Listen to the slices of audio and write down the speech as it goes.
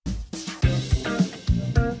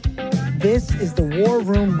This is the War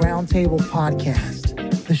Room Roundtable podcast,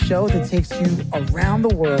 the show that takes you around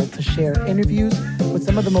the world to share interviews with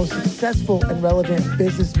some of the most successful and relevant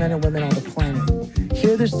businessmen and women on the planet.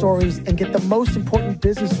 Hear their stories and get the most important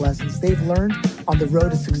business lessons they've learned on the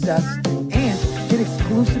road to success, and get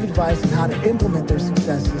exclusive advice on how to implement their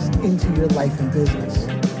successes into your life and business.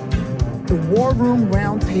 The War Room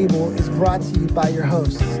Roundtable is brought to you by your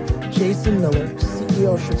hosts, Jason Miller,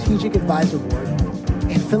 CEO of Strategic Advisor Board,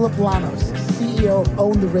 and Philip Lanos, CEO of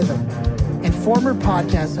Own the Rhythm, and former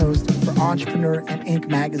podcast host for Entrepreneur and Inc.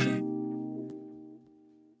 magazine.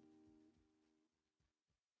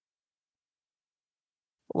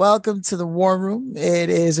 Welcome to the War Room. It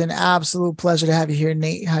is an absolute pleasure to have you here,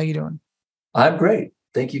 Nate. How you doing? I'm great.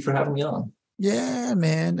 Thank you for having me on. Yeah,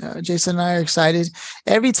 man. Jason and I are excited.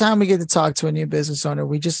 Every time we get to talk to a new business owner,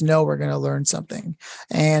 we just know we're going to learn something.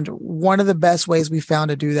 And one of the best ways we found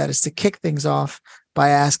to do that is to kick things off by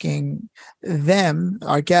asking them,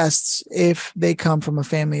 our guests, if they come from a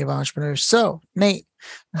family of entrepreneurs. So, Nate,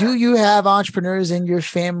 do you have entrepreneurs in your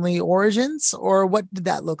family origins, or what did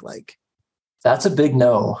that look like? That's a big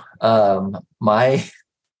no. My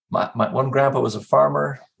one grandpa was a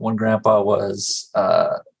farmer. One grandpa was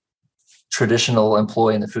traditional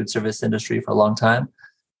employee in the food service industry for a long time.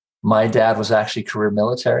 My dad was actually career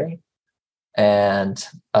military, and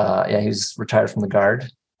he was retired from the Guard.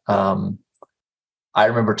 I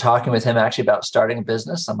remember talking with him actually about starting a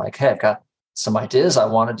business. I'm like, hey, I've got some ideas. I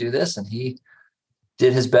want to do this. And he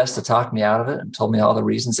did his best to talk me out of it and told me all the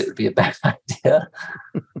reasons it would be a bad idea.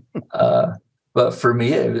 But for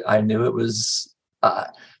me, I knew it was,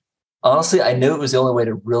 honestly, I knew it was the only way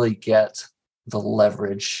to really get the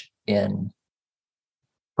leverage in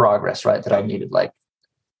progress, right? That I needed, like,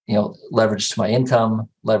 leverage to my income,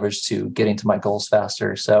 leverage to getting to my goals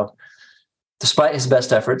faster. So despite his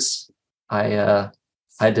best efforts,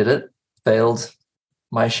 I did it, failed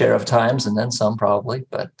my share of times and then some probably,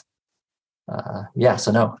 but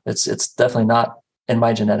so no, it's definitely not in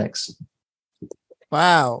my genetics.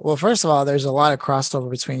 Wow. Well, first of all, there's a lot of crossover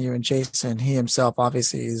between you and Jason. He himself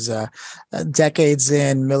obviously is decades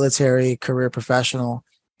in military career professional.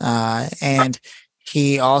 And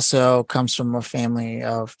he also comes from a family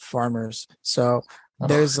of farmers. So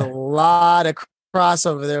there's a lot of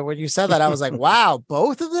crossover there. When you said that, I was like, wow,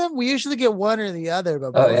 both of them? We usually get one or the other,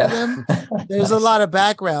 but both of them, there's a lot of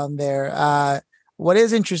background there. What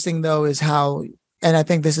is interesting, though, is how, and I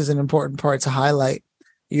think this is an important part to highlight,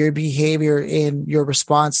 your behavior in your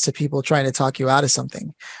response to people trying to talk you out of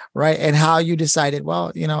something, right? And how you decided,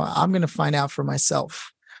 well, I'm going to find out for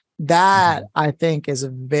myself. That, I think, is a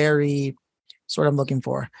very, sort of I'm looking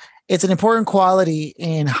for. It's an important quality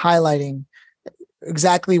in highlighting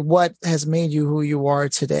exactly what has made you who you are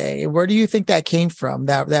today. Where do you think that came from,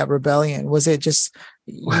 that rebellion? Was it just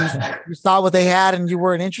you saw what they had and you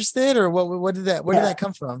weren't interested, or where did that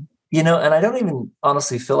come from? And I don't even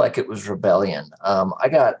honestly feel like it was rebellion. I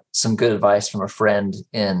got some good advice from a friend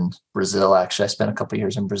in Brazil. Actually, I spent a couple of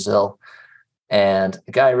years in Brazil, and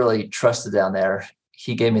a guy I really trusted down there,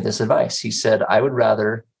 he gave me this advice. He said, I would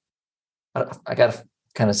rather, I got to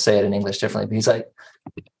kind of say it in English differently, but he's like,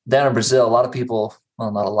 down in Brazil, a lot of people,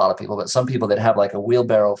 well, not a lot of people, but some people that have like a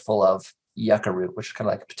wheelbarrow full of yucca root, which is kind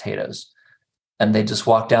of like potatoes. And they just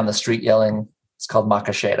walk down the street yelling, it's called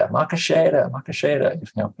macaxeira, macaxeira,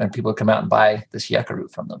 macaxeira, and people come out and buy this yucca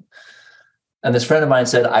root from them. And this friend of mine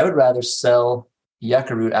said, I would rather sell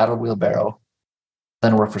yucca root out of a wheelbarrow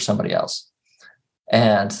than work for somebody else.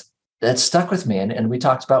 And that stuck with me. And we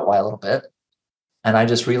talked about why a little bit. And I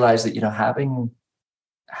just realized that,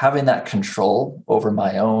 having that control over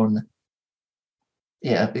my own,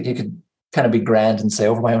 you could kind of be grand and say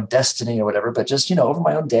over my own destiny or whatever, but just, over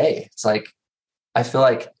my own day. It's like, I feel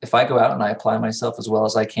like if I go out and I apply myself as well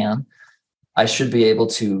as I can, I should be able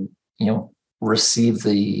to, receive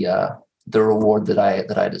the reward that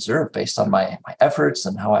I deserve based on my efforts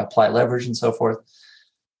and how I apply leverage and so forth.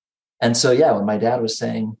 And so, when my dad was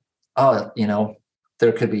saying,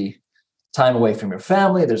 there could be time away from your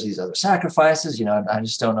family, there's these other sacrifices, I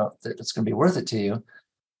just don't know if it's going to be worth it to you.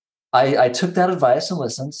 I took that advice and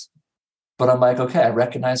listened, but I'm like, okay, I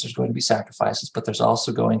recognize there's going to be sacrifices, but there's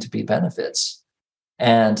also going to be benefits.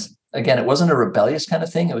 And again, it wasn't a rebellious kind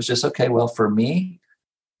of thing. It was just, okay, well, for me,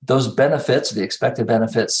 those benefits, the expected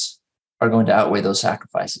benefits, are going to outweigh those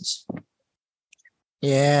sacrifices.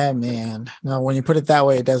 Yeah, man. No, when you put it that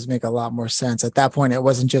way, it does make a lot more sense. At that point, it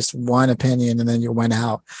wasn't just one opinion and then you went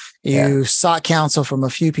out. You sought counsel from a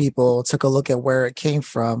few people, took a look at where it came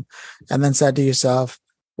from, and then said to yourself,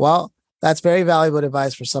 well, That's very valuable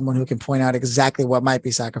advice for someone who can point out exactly what might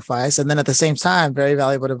be sacrificed. And then at the same time, very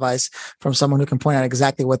valuable advice from someone who can point out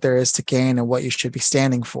exactly what there is to gain and what you should be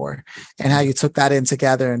standing for, and how you took that in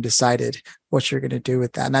together and decided what you're going to do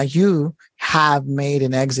with that. Now, you have made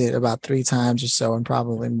an exit about 3 times or so, and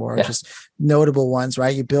probably more, just notable ones,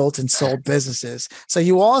 right? You built and sold businesses. So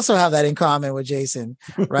you also have that in common with Jason,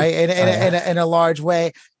 right? In a large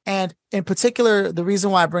way. And in particular, the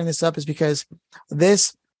reason why I bring this up is because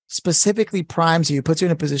this specifically primes you, puts you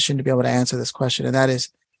in a position to be able to answer this question. And that is,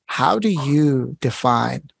 how do you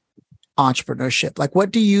define entrepreneurship? Like,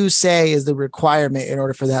 what do you say is the requirement in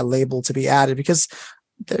order for that label to be added? Because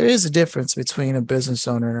there is a difference between a business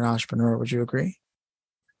owner and an entrepreneur. Would you agree?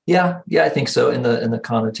 Yeah, I think so. In the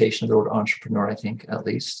connotation of the word entrepreneur, I think at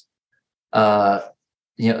least,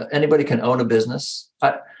 anybody can own a business.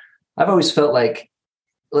 I've always felt like,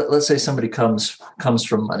 let's say somebody comes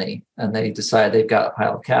from money and they decide they've got a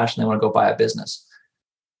pile of cash and they want to go buy a business.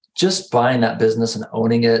 Just buying that business and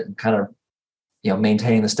owning it and kind of,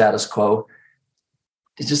 maintaining the status quo,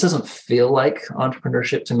 it just doesn't feel like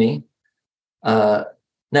entrepreneurship to me.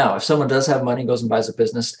 Now, if someone does have money, goes and buys a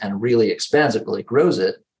business and really expands it, really grows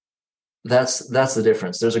it, that's the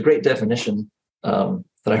difference. There's a great definition that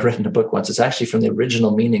I read in a book once. It's actually from the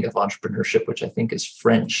original meaning of entrepreneurship, which I think is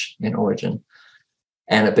French in origin.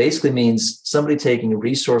 And it basically means somebody taking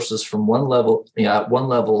resources from one level, at one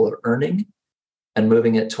level of earning and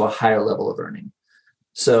moving it to a higher level of earning.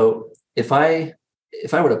 So if I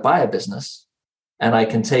were to buy a business and I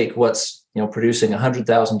can take what's, producing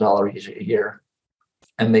 $100,000 a year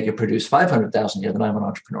and make it produce $500,000 a year, then I'm an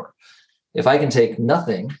entrepreneur. If I can take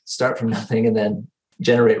nothing, start from nothing, and then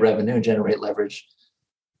generate revenue and generate leverage,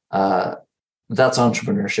 that's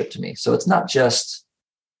entrepreneurship to me. So it's not just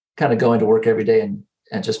kind of going to work every day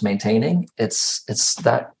and just maintaining. It's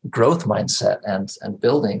that growth mindset and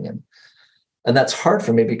building. And that's hard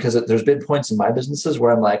for me because there's been points in my businesses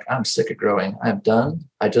where I'm like, I'm sick of growing. I'm done.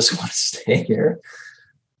 I just want to stay here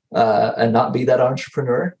and not be that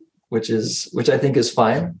entrepreneur, which I think is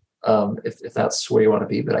fine if that's where you want to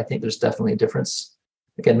be. But I think there's definitely a difference.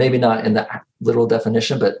 Again, maybe not in the literal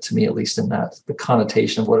definition, but to me, at least in the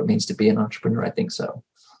connotation of what it means to be an entrepreneur, I think so.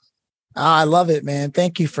 I love it, man.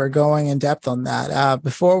 Thank you for going in depth on that.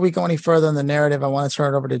 Before we go any further in the narrative, I want to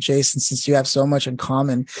turn it over to Jason, since you have so much in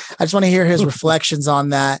common. I just want to hear his reflections on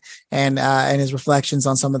that and his reflections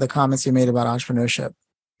on some of the comments he made about entrepreneurship.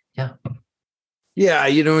 Yeah. Yeah.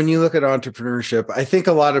 When you look at entrepreneurship, I think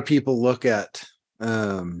a lot of people look at,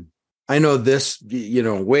 I know this,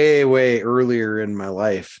 way, way earlier in my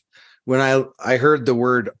life, when I heard the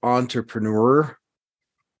word entrepreneur,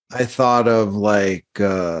 I thought of like,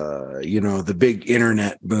 the big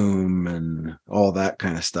internet boom and all that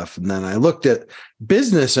kind of stuff. And then I looked at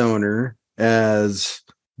business owner as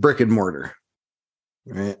brick and mortar,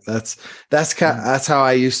 right? That's how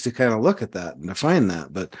I used to kind of look at that and define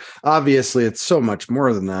that. But obviously it's so much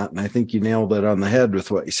more than that. And I think you nailed it on the head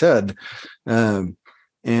with what you said. And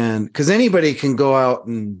because anybody can go out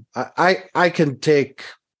and I can take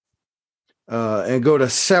and go to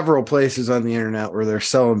several places on the internet where they're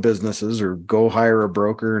selling businesses, or go hire a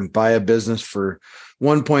broker and buy a business for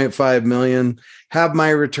 1.5 million, have my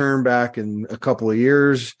return back in a couple of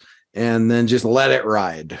years, and then just let it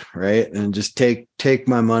ride, right? And just take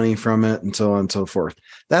my money from it and so on and so forth.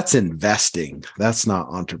 That's investing. That's not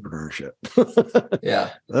entrepreneurship. Yeah.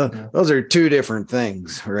 Those are two different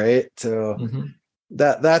things, right? So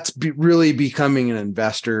that's really becoming an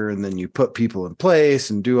investor, and then you put people in place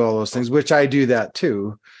and do all those things, which I do that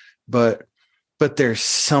too. But there's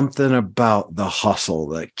something about the hustle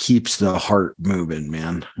that keeps the heart moving,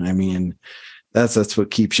 man. I mean, that's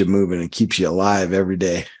what keeps you moving and keeps you alive every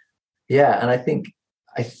day. Yeah. And I think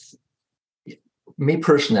me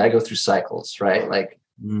personally, I go through cycles, right? Like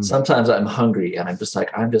sometimes I'm hungry and I'm just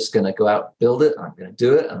like, I'm just going to go out, build it. I'm going to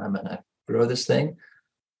do it. And I'm going to grow this thing.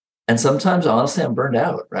 And sometimes, honestly, I'm burned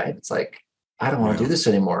out, right? It's like, I don't want to do this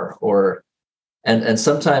anymore. And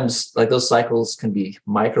sometimes like those cycles can be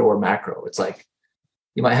micro or macro. It's like,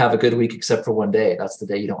 you might have a good week, except for one day. That's the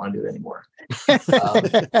day you don't want to do it anymore.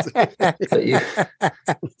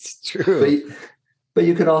 It's true. But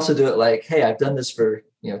you could also do it like, hey, I've done this for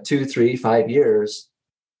 2, 3, 5 years,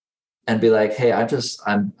 and be like, hey, I'm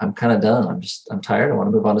kind of done. I'm tired. I want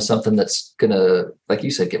to move on to something that's gonna, like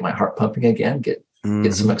you said, get my heart pumping again, get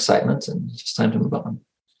some excitement, and it's just time to move on.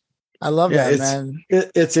 I love that, man.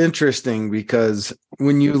 It's interesting because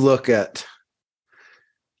when you look at,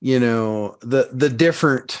 the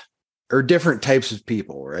different types of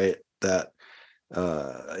people, right? That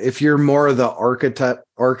if you're more of the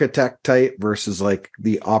architect type versus like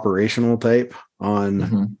the operational type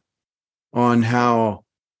on on how,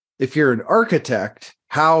 if you're an architect,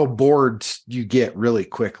 how bored you get really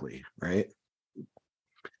quickly, right?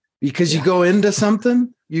 Because you go into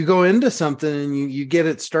something and you get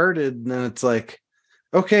it started, and then it's like,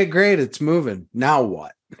 okay, great, it's moving. Now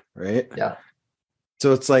what? Right? Yeah.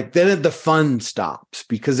 So it's like then the fun stops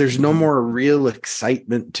because there's no more real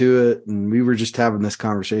excitement to it. And we were just having this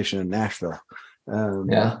conversation in Nashville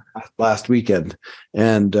last weekend.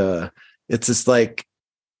 And it's just like,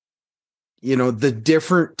 the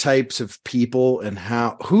different types of people and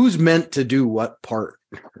who's meant to do what part,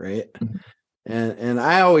 right? Mm-hmm. And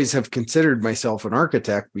I always have considered myself an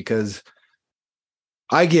architect because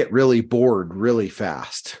I get really bored really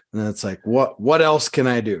fast. And it's like, what else can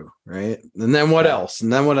I do? Right. And then what else?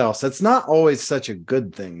 And then what else? That's not always such a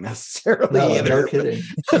good thing necessarily either. No kidding.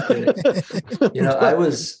 I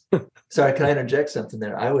was, sorry, can I interject something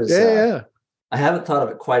there? I was, I haven't thought of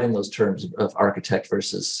it quite in those terms of architect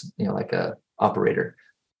versus, like a operator.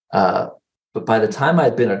 But by the time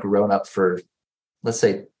I'd been a grown up for, let's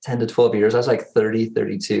say 10 to 12 years, I was like 30,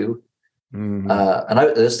 32. Mm-hmm. And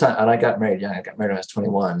I got married young. I got married when I was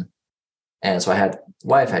 21. And so I had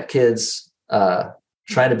wife, had kids,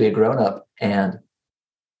 trying to be a grown up. And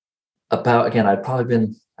I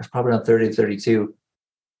was probably around 30, 32.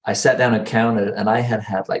 I sat down and counted, and I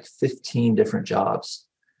had like 15 different jobs,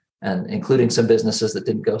 and including some businesses that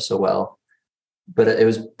didn't go so well. But it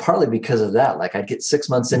was partly because of that. Like I'd get 6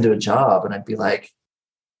 months into a job and I'd be like,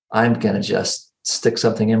 I'm going to just stick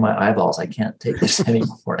something in my eyeballs. I can't take this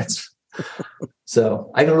anymore.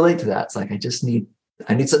 So I can relate to that. It's like,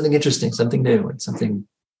 I need something interesting, something new, and something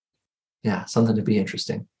to be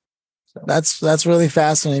interesting. So. That's really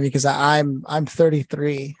fascinating because I'm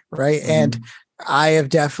 33, right? Mm-hmm. And I have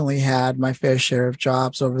definitely had my fair share of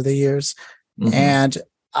jobs over the years. Mm-hmm. And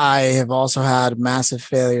I have also had massive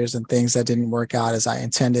failures and things that didn't work out as I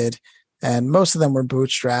intended. And most of them were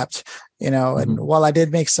bootstrapped, mm-hmm. And while I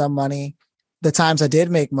did make some money, the times I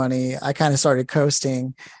did make money, I kind of started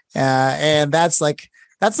coasting. And that's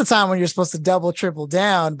the time when you're supposed to double, triple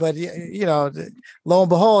down. But, lo and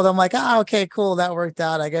behold, I'm like, okay, cool. That worked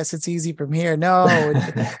out. I guess it's easy from here. No,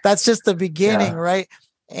 that's just the beginning. Right.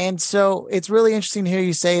 And so it's really interesting to hear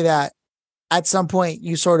you say that at some point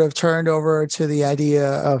you sort of turned over to the idea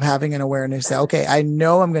of having an awareness that, okay, I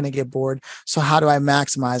know I'm going to get bored. So how do I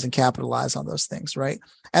maximize and capitalize on those things? Right.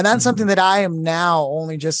 And that's something that I am now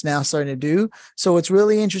only just now starting to do. So it's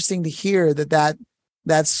really interesting to hear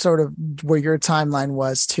that's sort of where your timeline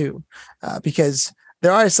was too, because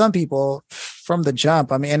there are some people from the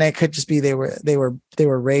jump. I mean, and it could just be they were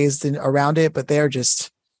raised around it, but they're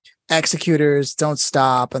just executors, don't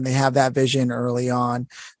stop, and they have that vision early on.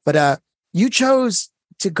 But you chose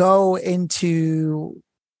to go into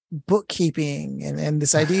bookkeeping and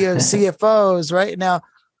this idea of CFOs right now.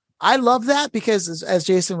 I love that because as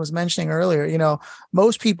Jason was mentioning earlier,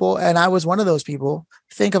 most people, and I was one of those people,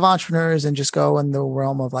 think of entrepreneurs and just go in the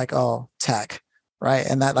realm of like, oh, tech, right?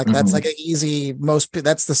 And that that's like an easy,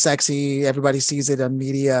 that's the sexy, everybody sees it on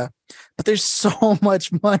media, but there's so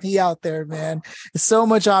much money out there, man. There's so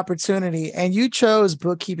much opportunity. And you chose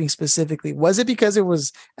bookkeeping specifically. Was it because it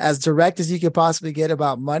was as direct as you could possibly get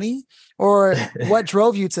about money, or what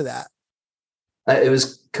drove you to that? It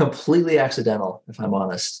was completely accidental, if I'm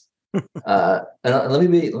honest. And let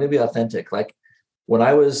me be authentic. Like when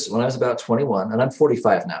I was about 21, and I'm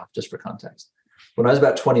 45 now, just for context. When I was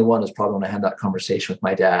about 21 is probably when I had that conversation with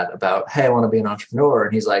my dad about, hey, I want to be an entrepreneur.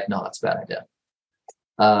 And he's like, no, that's a bad idea.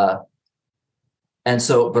 And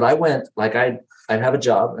so, but I went, like I'd have a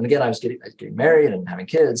job. And again, I was getting married and having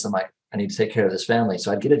kids. I'm like, I need to take care of this family.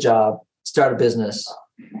 So I'd get a job, start a business,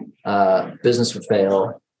 business would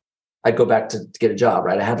fail. I'd go back to get a job,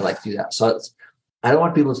 right? I had to do that. So I don't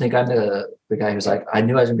want people to think I'm the guy who's like, I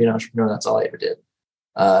knew I was going to be an entrepreneur. That's all I ever did.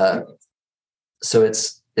 So it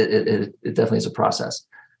definitely is a process.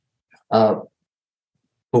 But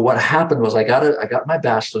what happened was I got my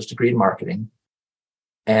bachelor's degree in marketing,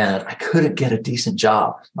 and I couldn't get a decent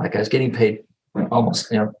job. Like I was getting paid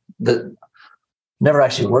almost, never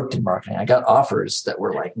actually worked in marketing. I got offers that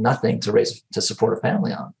were like nothing to support a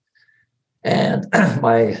family on. And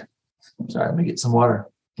let me get some water.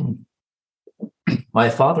 My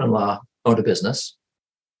father-in-law owned a business,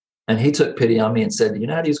 and he took pity on me and said, "Do you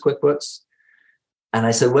know how to use QuickBooks?" And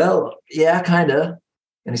I said, "Well, yeah, kind of."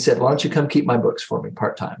 And he said, "Why don't you come keep my books for me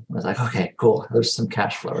part-time?" I was like, "Okay, cool. There's some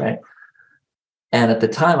cash flow, right?" And at the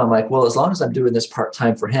time, I'm like, well, as long as I'm doing this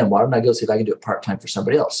part-time for him, why don't I go see if I can do it part-time for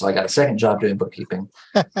somebody else? So I got a second job doing bookkeeping.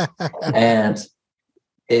 And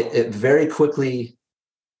it very quickly,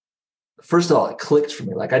 first of all, it clicked for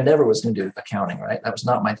me. Like I never was going to do accounting, right? That was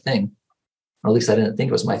not my thing. or at least I didn't think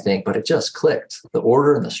it was my thing, but it just clicked. The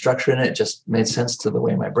order and the structure in it just made sense to the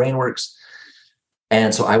way my brain works.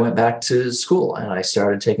 And so I went back to school and I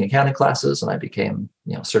started taking accounting classes, and I became,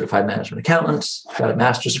 certified management accountant, got a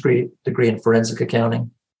master's degree in forensic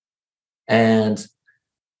accounting. And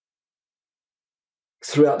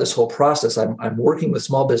throughout this whole process, I'm working with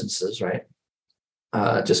small businesses, right?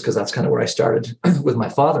 Just because that's kind of where I started with my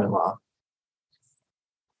father-in-law.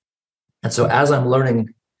 And so as I'm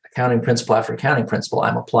learning accounting principle after accounting principle,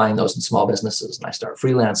 I'm applying those in small businesses, and I start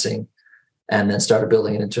freelancing and then started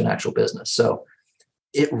building it into an actual business. So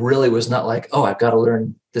it really was not like, oh, I've got to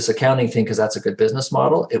learn this accounting thing because that's a good business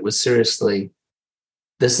model. It was seriously,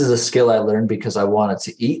 this is a skill I learned because I wanted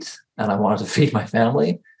to eat and I wanted to feed my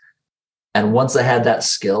family. And once I had that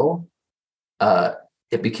skill,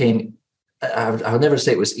 it became, I would never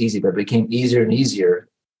say it was easy, but it became easier and easier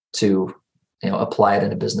to, apply it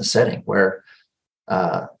in a business setting where,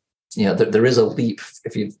 there is a leap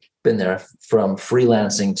if you've been there from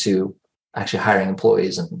freelancing to actually hiring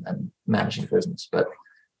employees and managing business. But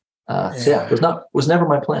it was never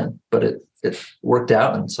my plan, but it worked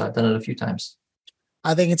out. And so I've done it a few times.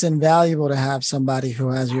 I think it's invaluable to have somebody who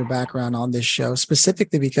has your background on this show,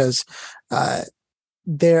 specifically because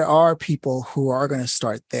there are people who are going to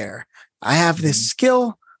start there. I have this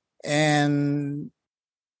skill and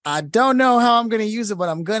I don't know how I'm going to use it, but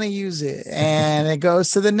I'm going to use it. And it goes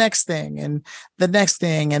to the next thing and the next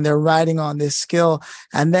thing. And they're riding on this skill.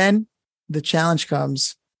 And then the challenge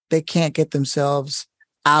comes, they can't get themselves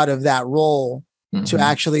out of that role to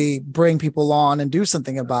actually bring people on and do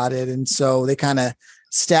something about it. And so they kind of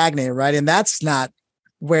stagnate, right? And that's not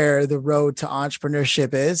where the road to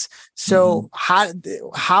entrepreneurship is. So how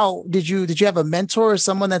did you have a mentor or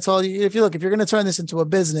someone that told you, if you're going to turn this into a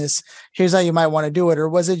business, here's how you might want to do it? Or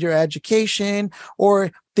was it your education,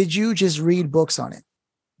 or did you just read books on it?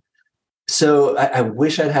 So I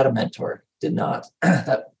wish I'd had a mentor. Did not.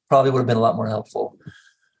 That probably would have been a lot more helpful.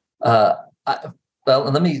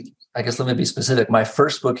 Let me be specific. My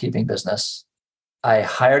first bookkeeping business, I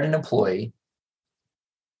hired an employee,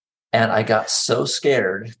 and I got so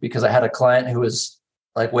scared because I had a client who was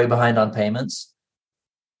like way behind on payments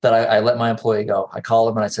that I let my employee go. I called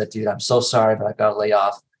him and I said, dude, I'm so sorry, but I got to lay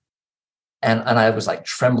off. And I was like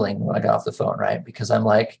trembling when I got off the phone, right? Because I'm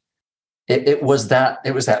like, it was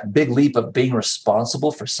that big leap of being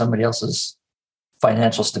responsible for somebody else's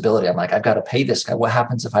financial stability. I'm like, I've got to pay this guy. What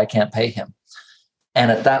happens if I can't pay him? And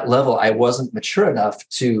at that level, I wasn't mature enough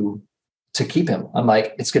to keep him. I'm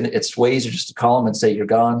like, it's way easier just to call him and say, you're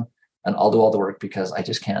gone, and I'll do all the work, because I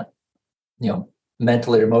just can't,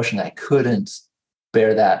 mentally or emotionally, I couldn't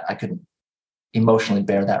bear that. I couldn't emotionally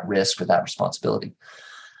bear that risk or that responsibility.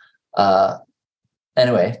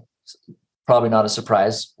 Anyway, probably not a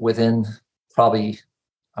surprise. Within probably,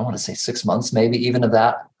 I want to say 6 months, maybe even of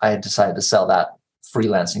that, I had decided to sell that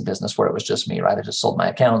freelancing business where it was just me, right? I just sold my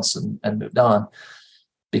accounts and moved on,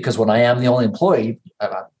 because when I am the only employee,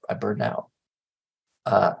 I burned out.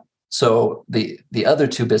 So the other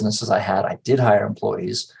two businesses I had, I did hire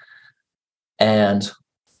employees, and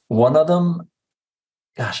one of them,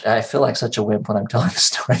 gosh, I feel like such a wimp when I'm telling the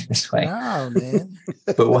story this way. Oh, man.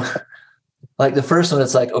 But like the first one,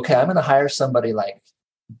 it's like, okay, I'm going to hire somebody like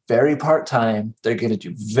very part-time. They're going to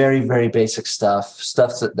do very, very basic stuff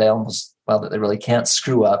that that they really can't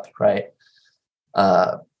screw up, right?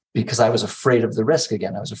 Because I was afraid of the risk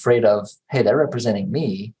again. I was afraid of, hey, they're representing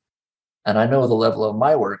me, and I know the level of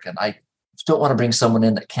my work, and I don't want to bring someone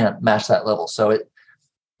in that can't match that level. So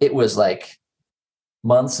it was like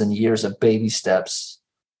months and years of baby steps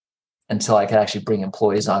until I could actually bring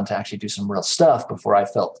employees on to actually do some real stuff before I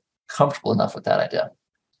felt comfortable enough with that idea.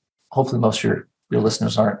 Hopefully most of your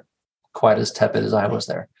listeners aren't quite as tepid as I was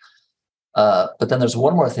there. But then there's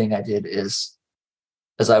one more thing I did is,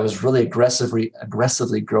 as I was really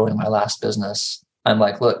aggressively growing my last business, I'm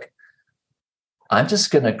like, look, I'm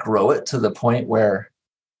just going to grow it to the point where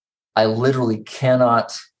I literally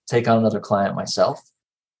cannot take on another client myself.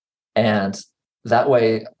 And that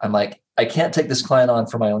way I'm like, I can't take this client on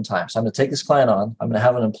for my own time. So I'm going to take this client on. I'm going to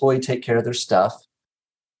have an employee take care of their stuff.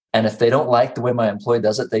 And if they don't like the way my employee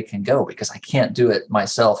does it, they can go, because I can't do it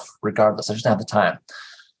myself regardless. I just don't have the time.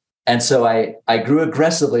 And so I grew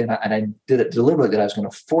aggressively, and I did it deliberately, that I was going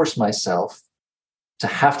to force myself to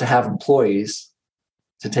have employees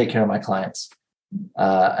to take care of my clients.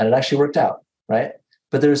 And it actually worked out, right?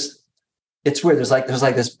 But it's weird. There's like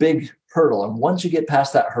this big hurdle. And once you get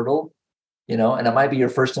past that hurdle, and it might be your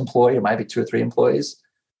first employee, it might be 2 or 3 employees.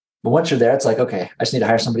 But once you're there, it's like, okay, I just need to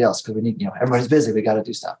hire somebody else, because we need, everybody's busy. We got to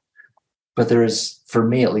do stuff. But for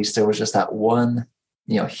me at least, there was just that one,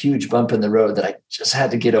 huge bump in the road that I just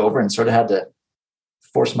had to get over and sort of had to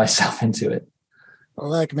force myself into it.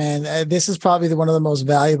 Look, man, this is probably one of the most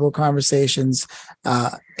valuable conversations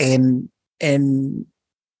in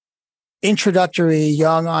introductory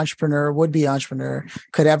young entrepreneur, would-be entrepreneur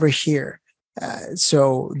could ever hear.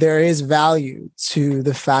 So there is value to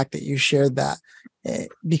the fact that you shared that,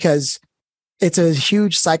 because it's a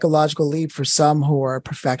huge psychological leap for some who are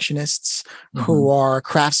perfectionists, who are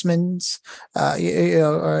craftsmen,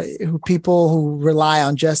 or people who rely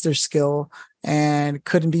on just their skill and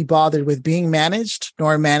couldn't be bothered with being managed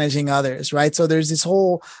nor managing others, right? So there's this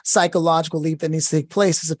whole psychological leap that needs to take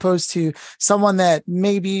place, as opposed to someone that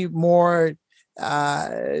may be more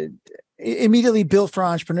immediately built for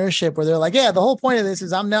entrepreneurship, where they're like, yeah, the whole point of this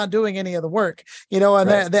is I'm not doing any of the work, and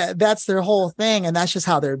right. That's their whole thing. And that's just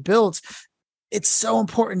how they're built. It's so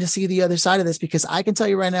important to see the other side of this, because I can tell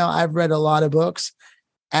you right now, I've read a lot of books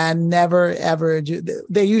and never, ever do.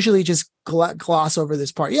 They usually just gloss over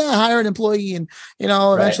this part. Yeah, hire an employee and,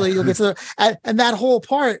 eventually right. You'll get to and that whole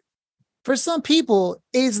part for some people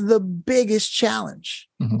is the biggest challenge.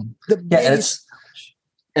 And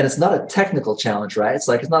it's not a technical challenge, right? It's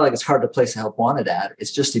not like it's hard to place a help wanted ad.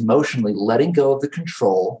 It's just emotionally letting go of the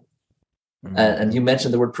control. And you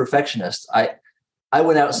mentioned the word perfectionist. I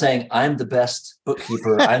went out saying, I'm the best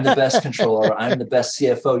bookkeeper, I'm the best controller, I'm the best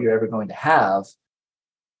CFO you're ever going to have.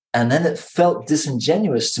 And then it felt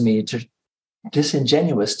disingenuous to me to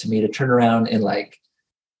turn around in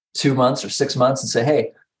 2 months or 6 months and say,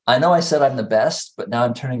 hey, I know I said I'm the best, but now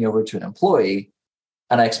I'm turning you over to an employee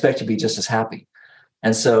and I expect you to be just as happy.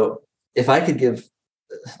 And so if I could give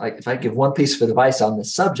one piece of advice on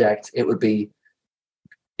this subject, it would be,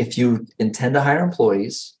 if you intend to hire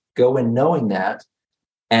employees, go in knowing that,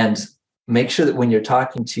 and make sure that when you're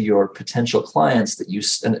talking to your potential clients that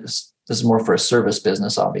and this is more for a service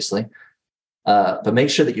business, obviously, but make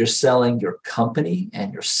sure that you're selling your company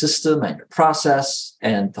and your system and your process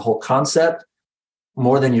and the whole concept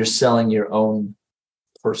more than you're selling your own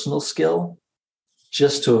personal skill,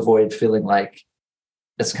 just to avoid feeling like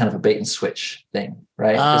it's kind of a bait and switch thing,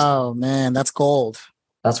 right? Man, that's gold.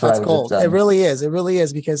 That's what I would gold. have done. It really is. It really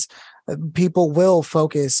is, because people will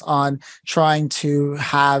focus on trying to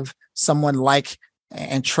have someone like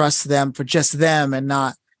and trust them for just them and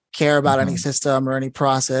not care about any system or any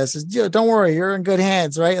process. Don't worry, you're in good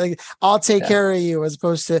hands, right? I'll take care of you, as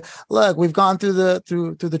opposed to, look, we've gone through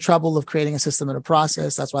the trouble of creating a system and a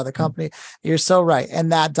process. That's why the company, you're so right.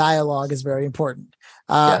 And that dialogue is very important.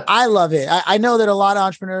 I love it. I know that a lot of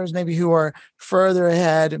entrepreneurs maybe who are further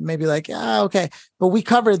ahead, maybe okay, but we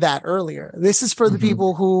covered that earlier. This is for the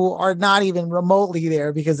people who are not even remotely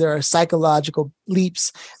there, because there are psychological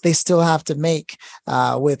leaps they still have to make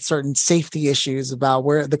with certain safety issues about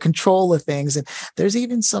where the control of things. And there's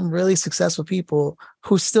even some really successful people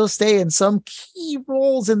who still stay in some key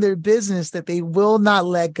roles in their business that they will not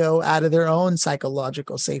let go out of their own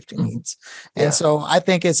psychological safety needs. And so I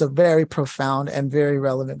think it's a very profound and very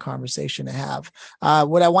relevant conversation to have.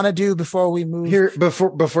 What I want to do before we move here,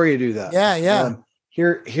 before you do that.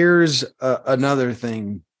 Here's another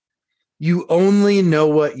thing. You only know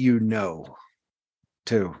what you know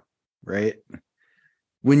too, right?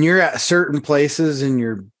 When you're at certain places in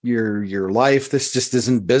your life, this just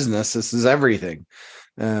isn't business. This is everything.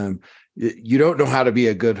 You don't know how to be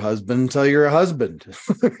a good husband until you're a husband.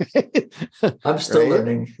 I'm still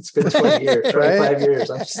learning. It's been 20 years, 25 years.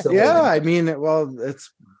 I'm still learning. I mean, well,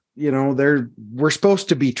 it's, we're supposed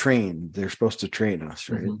to be trained. They're supposed to train us,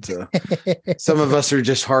 right? So some of us are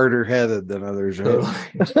just harder headed than others, right?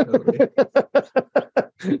 Totally.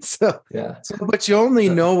 So, but you only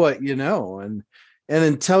know what you know. And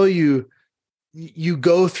until you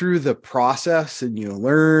go through the process and you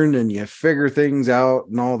learn and you figure things out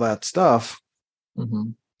and all that stuff,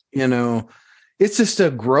 it's just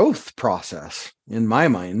a growth process in my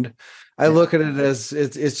mind. I look at it as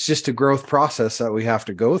it's just a growth process that we have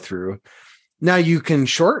to go through. Now you can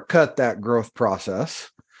shortcut that growth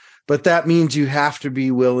process, but that means you have to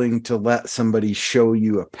be willing to let somebody show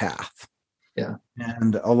you a path. Yeah.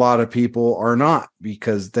 And a lot of people are not,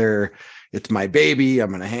 because it's my baby. I'm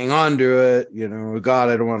going to hang on to it. God,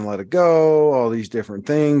 I don't want to let it go. All these different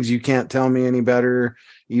things. You can't tell me any better,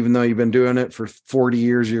 even though you've been doing it for 40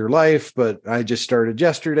 years of your life, but I just started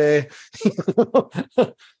yesterday.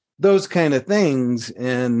 Those kind of things.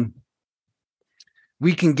 And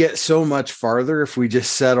we can get so much farther if we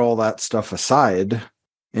just set all that stuff aside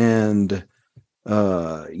and,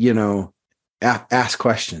 ask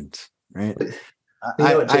questions, right? You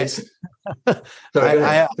know what, Jason? Sorry, go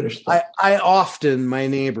ahead. Finish that. I often, my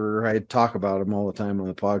neighbor, I talk about him all the time on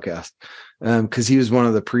the podcast because he was one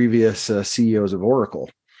of the previous CEOs of Oracle.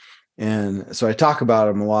 And so I talk about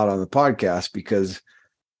him a lot on the podcast because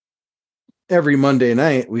every Monday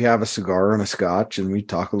night we have a cigar and a scotch and we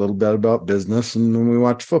talk a little bit about business and then we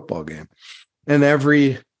watch a football game. And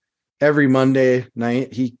every Monday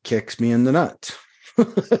night he kicks me in the nuts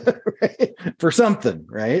right? For something,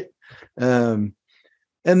 right? And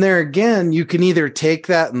there again, you can either take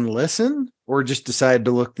that and listen or just decide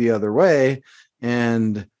to look the other way.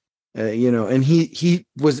 And, and he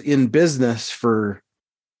was in business for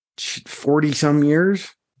 40 some years,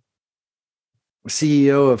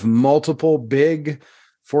 CEO of multiple big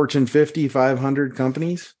Fortune 50, 500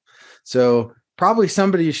 companies. So probably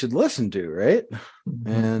somebody you should listen to, right?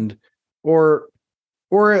 Mm-hmm. And, or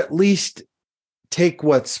at least take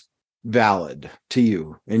what's valid to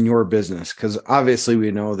you in your business. Because obviously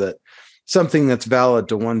we know that something that's valid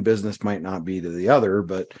to one business might not be to the other,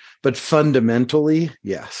 but fundamentally,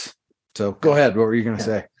 yes. So go ahead. What were you going to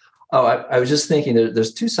say? Oh, I was just thinking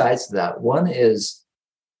there's two sides to that. One is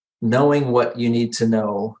knowing what you need to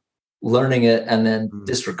know, learning it, and then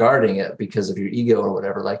disregarding it because of your ego or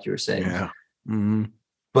whatever, like you were saying. Yeah. Mm-hmm.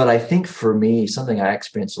 But I think for me, something I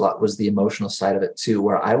experienced a lot was the emotional side of it too,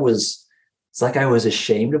 where it's like I was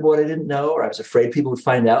ashamed of what I didn't know, or I was afraid people would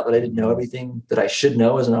find out that I didn't know everything that I should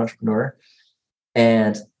know as an entrepreneur.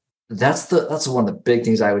 And that's one of the big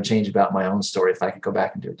things I would change about my own story if I could go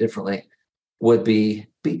back and do it differently, would be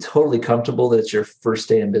totally comfortable that it's your first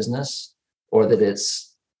day in business, or that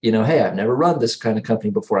it's, hey, I've never run this kind of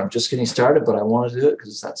company before. I'm just getting started, but I want to do it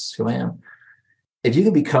because that's who I am. If you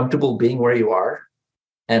can be comfortable being where you are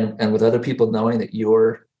and with other people knowing that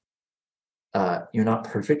you're not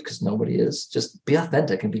perfect, because nobody is, just be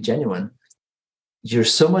authentic and be genuine. You're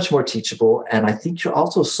so much more teachable. And I think you're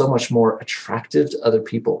also so much more attractive to other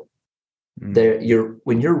people.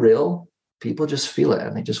 When you're real, people just feel it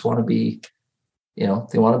and they just want to be, they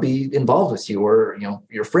want to be involved with you, or,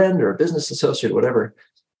 your friend or a business associate or whatever.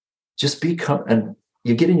 Just and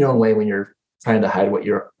you get in your own way when you're trying to hide what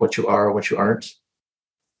you are or what you aren't.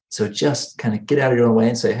 So just kind of get out of your own way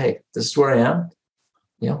and say, hey, this is where I am.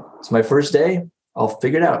 It's my first day. I'll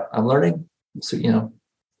figure it out. I'm learning. So,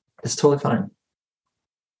 it's totally fine.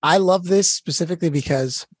 I love this specifically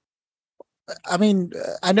because, I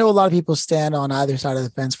know a lot of people stand on either side of the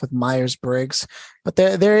fence with Myers-Briggs, but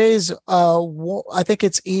there is, I think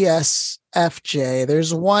it's ESFJ.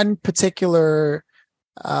 There's one particular,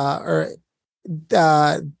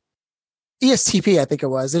 ESTP, I think it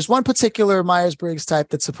was. There's one particular Myers-Briggs type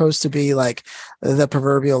that's supposed to be like the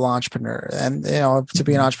proverbial entrepreneur. And, to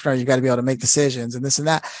be an entrepreneur, you got to be able to make decisions and this and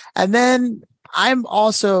that. And then I'm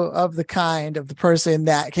also of the person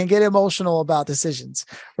that can get emotional about decisions,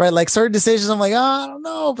 right? Like certain decisions, I'm like, I don't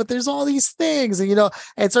know, but there's all these things. And,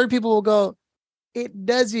 and certain people will go, it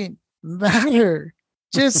doesn't matter.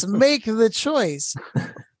 Just make the choice.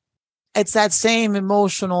 It's that same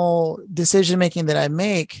emotional decision-making that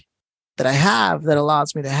I have that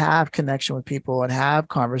allows me to have connection with people and have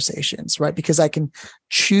conversations, right? Because I can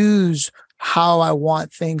choose how I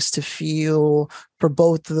want things to feel for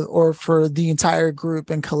both or for the entire group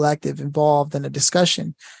and collective involved in a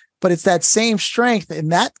discussion. But it's that same strength in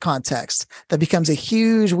that context that becomes a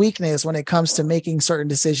huge weakness when it comes to making certain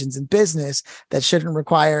decisions in business that shouldn't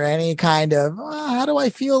require any kind of, how do I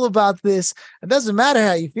feel about this? It doesn't matter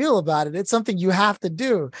how you feel about it. It's something you have to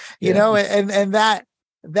do, and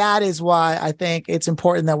that is why I think it's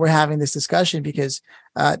important that we're having this discussion, because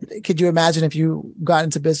could you imagine if you got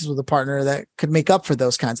into business with a partner that could make up for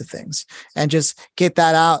those kinds of things and just get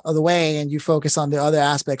that out of the way, and you focus on the other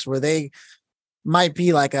aspects where they might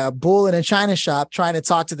be like a bull in a china shop trying to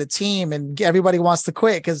talk to the team and everybody wants to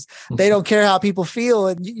quit because they don't care how people feel.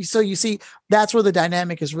 And so you see, that's where the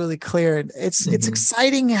dynamic is really clear. And it's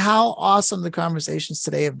exciting how awesome the conversations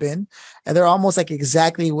today have been. And they're almost like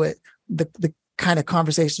exactly what the kind of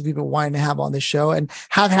conversations we've been wanting to have on this show and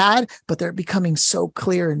have had, but they're becoming so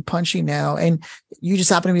clear and punchy now. And you just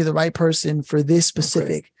happen to be the right person for this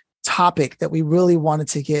specific topic that we really wanted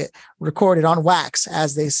to get recorded on wax,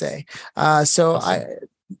 as they say. So awesome.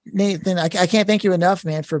 Nathan, I can't thank you enough,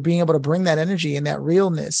 man, for being able to bring that energy and that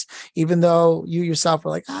realness, even though you yourself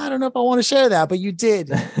were like, I don't know if I want to share that, but you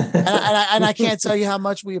did. and I can't tell you how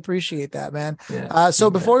much we appreciate that, man. Yeah. So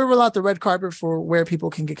before we roll out the red carpet for where people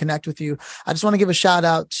can connect with you, I just want to give a shout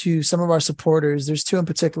out to some of our supporters. There's two in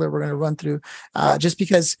particular we're going to run through just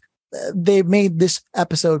because they made this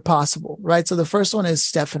episode possible, right? So the first one is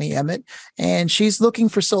Stephanie Emmett, and she's looking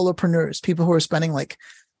for solopreneurs, people who are spending like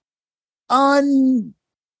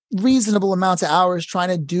reasonable amounts of hours trying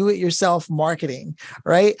to do it yourself marketing,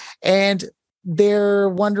 right? And they're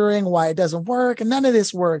wondering why it doesn't work, and none of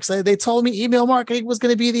this works. They told me email marketing was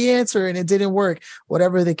going to be the answer and it didn't work.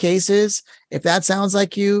 Whatever the case is, if that sounds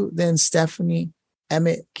like you, then Stephanie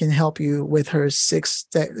Emmett can help you with her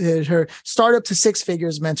startup to six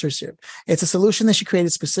figures mentorship. It's a solution that she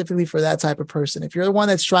created specifically for that type of person. If you're the one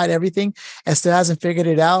that's tried everything and still hasn't figured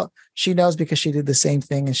it out, she knows because she did the same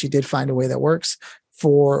thing and she did find a way that works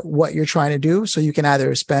for what you're trying to do. So you can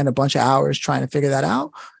either spend a bunch of hours trying to figure that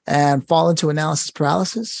out and fall into analysis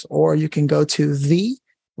paralysis, or you can go to the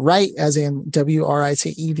right, as in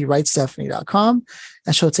WRITE, therightstephanie.com,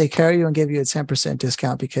 and she'll take care of you and give you a 10%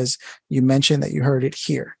 discount because you mentioned that you heard it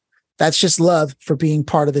here. That's just love for being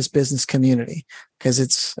part of this business community, because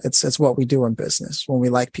it's what we do in business when we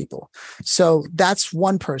like people. So that's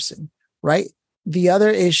one person, right? The other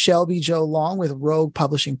is Shelby Joe Long with Rogue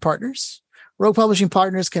Publishing Partners. Rogue Publishing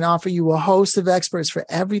Partners can offer you a host of experts for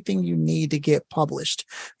everything you need to get published,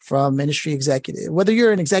 from industry executive, whether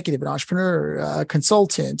you're an executive, an entrepreneur, a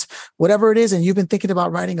consultant, whatever it is, and you've been thinking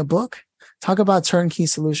about writing a book. Talk about turnkey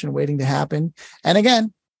solution waiting to happen. And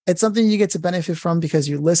again, it's something you get to benefit from because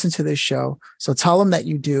you listen to this show. So tell them that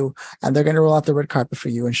you do, and they're going to roll out the red carpet for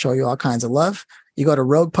you and show you all kinds of love. You go to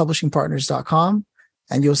roguepublishingpartners.com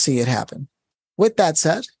and you'll see it happen. With that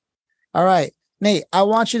said, all right, Nate, I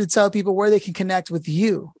want you to tell people where they can connect with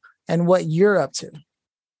you and what you're up to.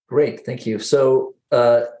 Great. Thank you. So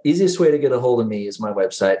easiest way to get a hold of me is my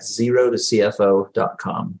website,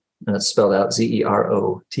 zerotocfo.com. And it's spelled out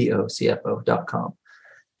ZEROTOCFO.com.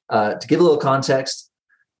 To give a little context,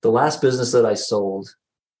 the last business that I sold,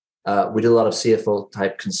 we did a lot of CFO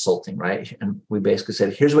type consulting, right? And we basically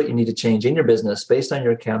said, here's what you need to change in your business based on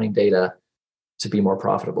your accounting data to be more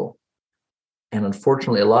profitable. And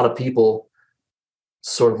unfortunately, a lot of people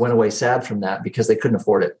sort of went away sad from that because they couldn't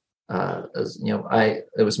afford it.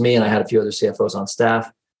 It was me and I had a few other CFOs on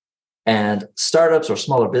staff, and startups or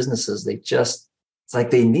smaller businesses, it's like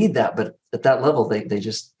they need that, but at that level, they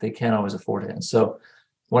can't always afford it. And so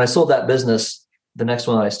when I sold that business, the next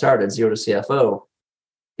one that I started, Zero to CFO,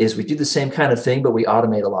 is we do the same kind of thing, but we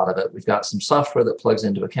automate a lot of it. We've got some software that plugs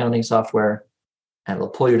into accounting software, and it'll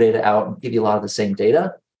pull your data out and give you a lot of the same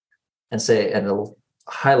data and it'll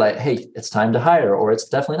highlight, hey, it's time to hire, or it's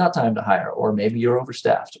definitely not time to hire, or maybe you're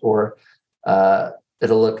overstaffed, or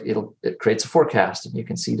it creates a forecast and you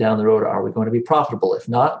can see down the road, are we going to be profitable? If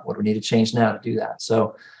not, what do we need to change now to do that?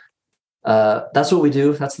 So that's what we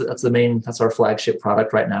do. That's our flagship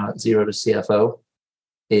product right now at Zero to CFO,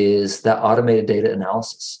 is that automated data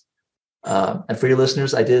analysis. And for your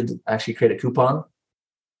listeners, I did actually create a coupon.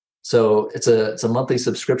 So it's a monthly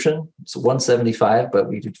subscription. It's $175, but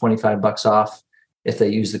we do $25 off if they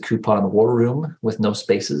use the coupon War Room with no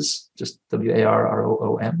spaces, just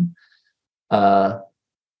WARROOM. But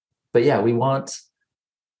yeah, we want,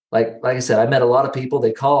 like I said, I met a lot of people,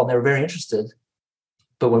 they call and they were very interested.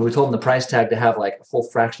 But when we told them the price tag to have like a full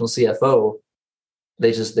fractional CFO,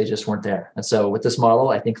 they just weren't there. And so with this model,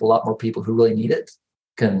 I think a lot more people who really need it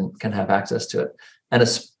can have access to it. And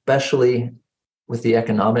especially with the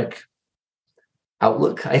economic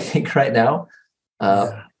outlook, I think right now,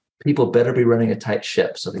 people better be running a tight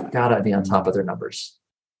ship. So they've got to be on top of their numbers.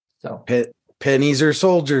 So pennies are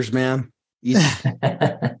soldiers, man.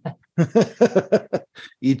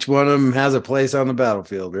 Each one of them has a place on the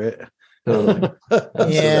battlefield, right? Totally.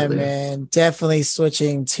 Yeah, man. Definitely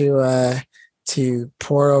switching to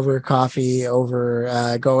pour over coffee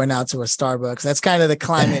over going out to a Starbucks. That's kind of the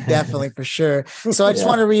climate, definitely, for sure. So I just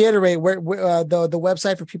want to reiterate where the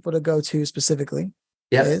website for people to go to specifically.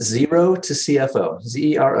 Yeah, Zero to CFO,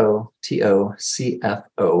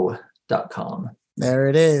 ZEROTOCFO.com. There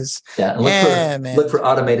it is. Yeah, and look for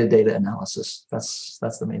automated data analysis.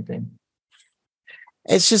 That's the main thing.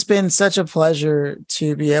 It's just been such a pleasure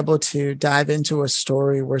to be able to dive into a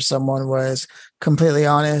story where someone was completely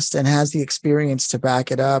honest and has the experience to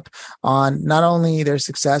back it up on not only their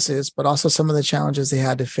successes, but also some of the challenges they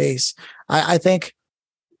had to face. I think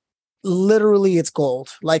literally it's gold.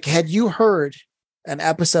 Like, had you heard an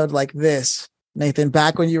episode like this, Nathan,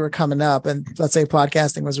 back when you were coming up and let's say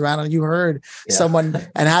podcasting was around and you heard someone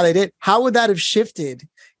and how they did, how would that have shifted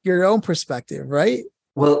your own perspective, right?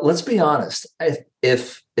 Well, let's be honest.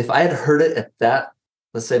 If I had heard it at that,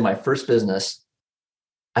 let's say my first business,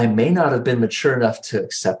 I may not have been mature enough to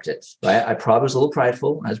accept it. Right? I probably was a little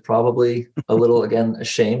prideful. I was probably a little, again,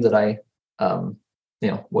 ashamed that I,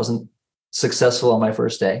 wasn't successful on my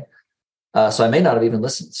first day. So I may not have even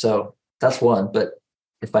listened. So that's one. But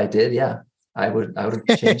if I did, I would have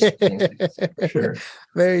changed things for sure.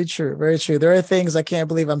 Very true. Very true. There are things I can't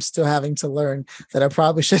believe I'm still having to learn that I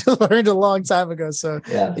probably should have learned a long time ago. So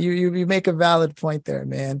Yeah. you make a valid point there,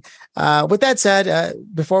 man. With that said,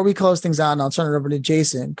 before we close things out, and I'll turn it over to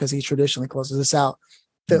Jason because he traditionally closes us out.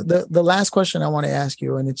 The last question I want to ask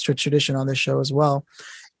you, and it's a tradition on this show as well.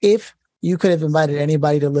 If you could have invited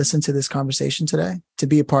anybody to listen to this conversation today, to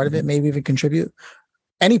be a part of it, maybe even contribute,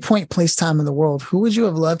 any point, place, time in the world, who would you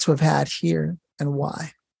have loved to have had here and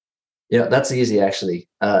why? Yeah, that's easy, actually.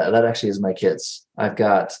 That actually is my kids. I've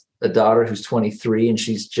got a daughter who's 23 and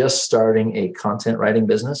she's just starting a content writing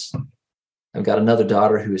business. I've got another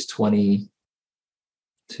daughter who is 22,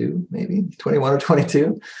 maybe 21 or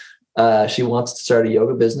 22. She wants to start a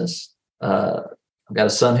yoga business. I've got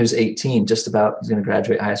a son who's 18, he's going to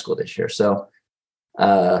graduate high school this year. So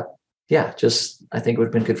I think it would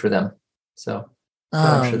have been good for them. So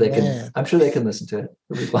I'm sure they can listen to it.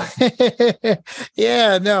 It'll be fine.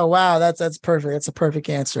 Yeah, no, wow. That's perfect. That's a perfect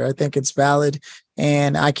answer. I think it's valid.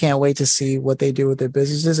 And I can't wait to see what they do with their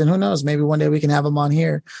businesses. And who knows, maybe one day we can have them on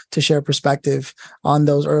here to share perspective on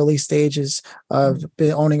those early stages of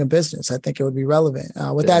owning a business. I think it would be relevant.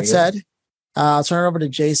 With that said, I'll turn it over to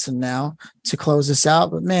Jason now to close this out.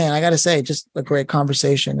 But man, I got to say, just a great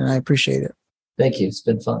conversation and I appreciate it. Thank you. It's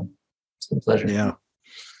been fun. It's been a pleasure. Yeah.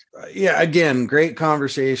 Again, great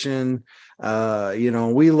conversation.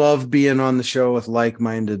 We love being on the show with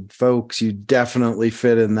like-minded folks. You definitely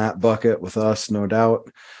fit in that bucket with us, no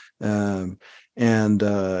doubt.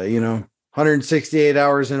 168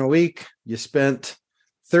 hours in a week, you spent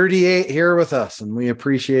 38 here with us, and we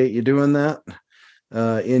appreciate you doing that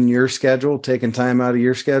in your schedule, taking time out of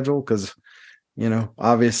your schedule. Because,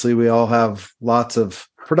 obviously we all have lots of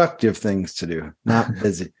productive things to do, not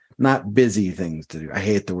busy things to do. I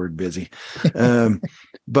hate the word busy.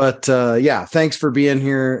 But thanks for being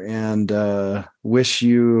here, and wish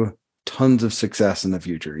you tons of success in the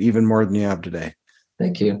future, even more than you have today.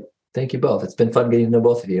 Thank you. Thank you both. It's been fun getting to know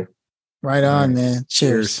both of you. Right on, man.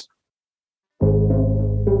 Cheers.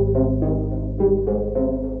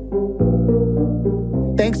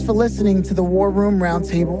 Thanks for listening to the War Room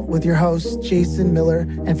Roundtable with your hosts, Jason Miller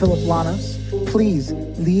and Philip Lanos. Please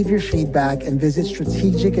leave your feedback and visit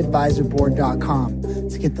strategicadvisorboard.com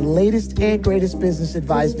to get the latest and greatest business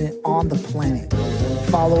advisement on the planet.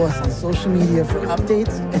 Follow us on social media for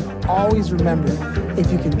updates, and always remember,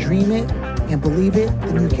 if you can dream it and believe it,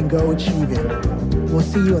 then you can go achieve it. We'll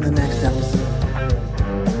see you in the next episode.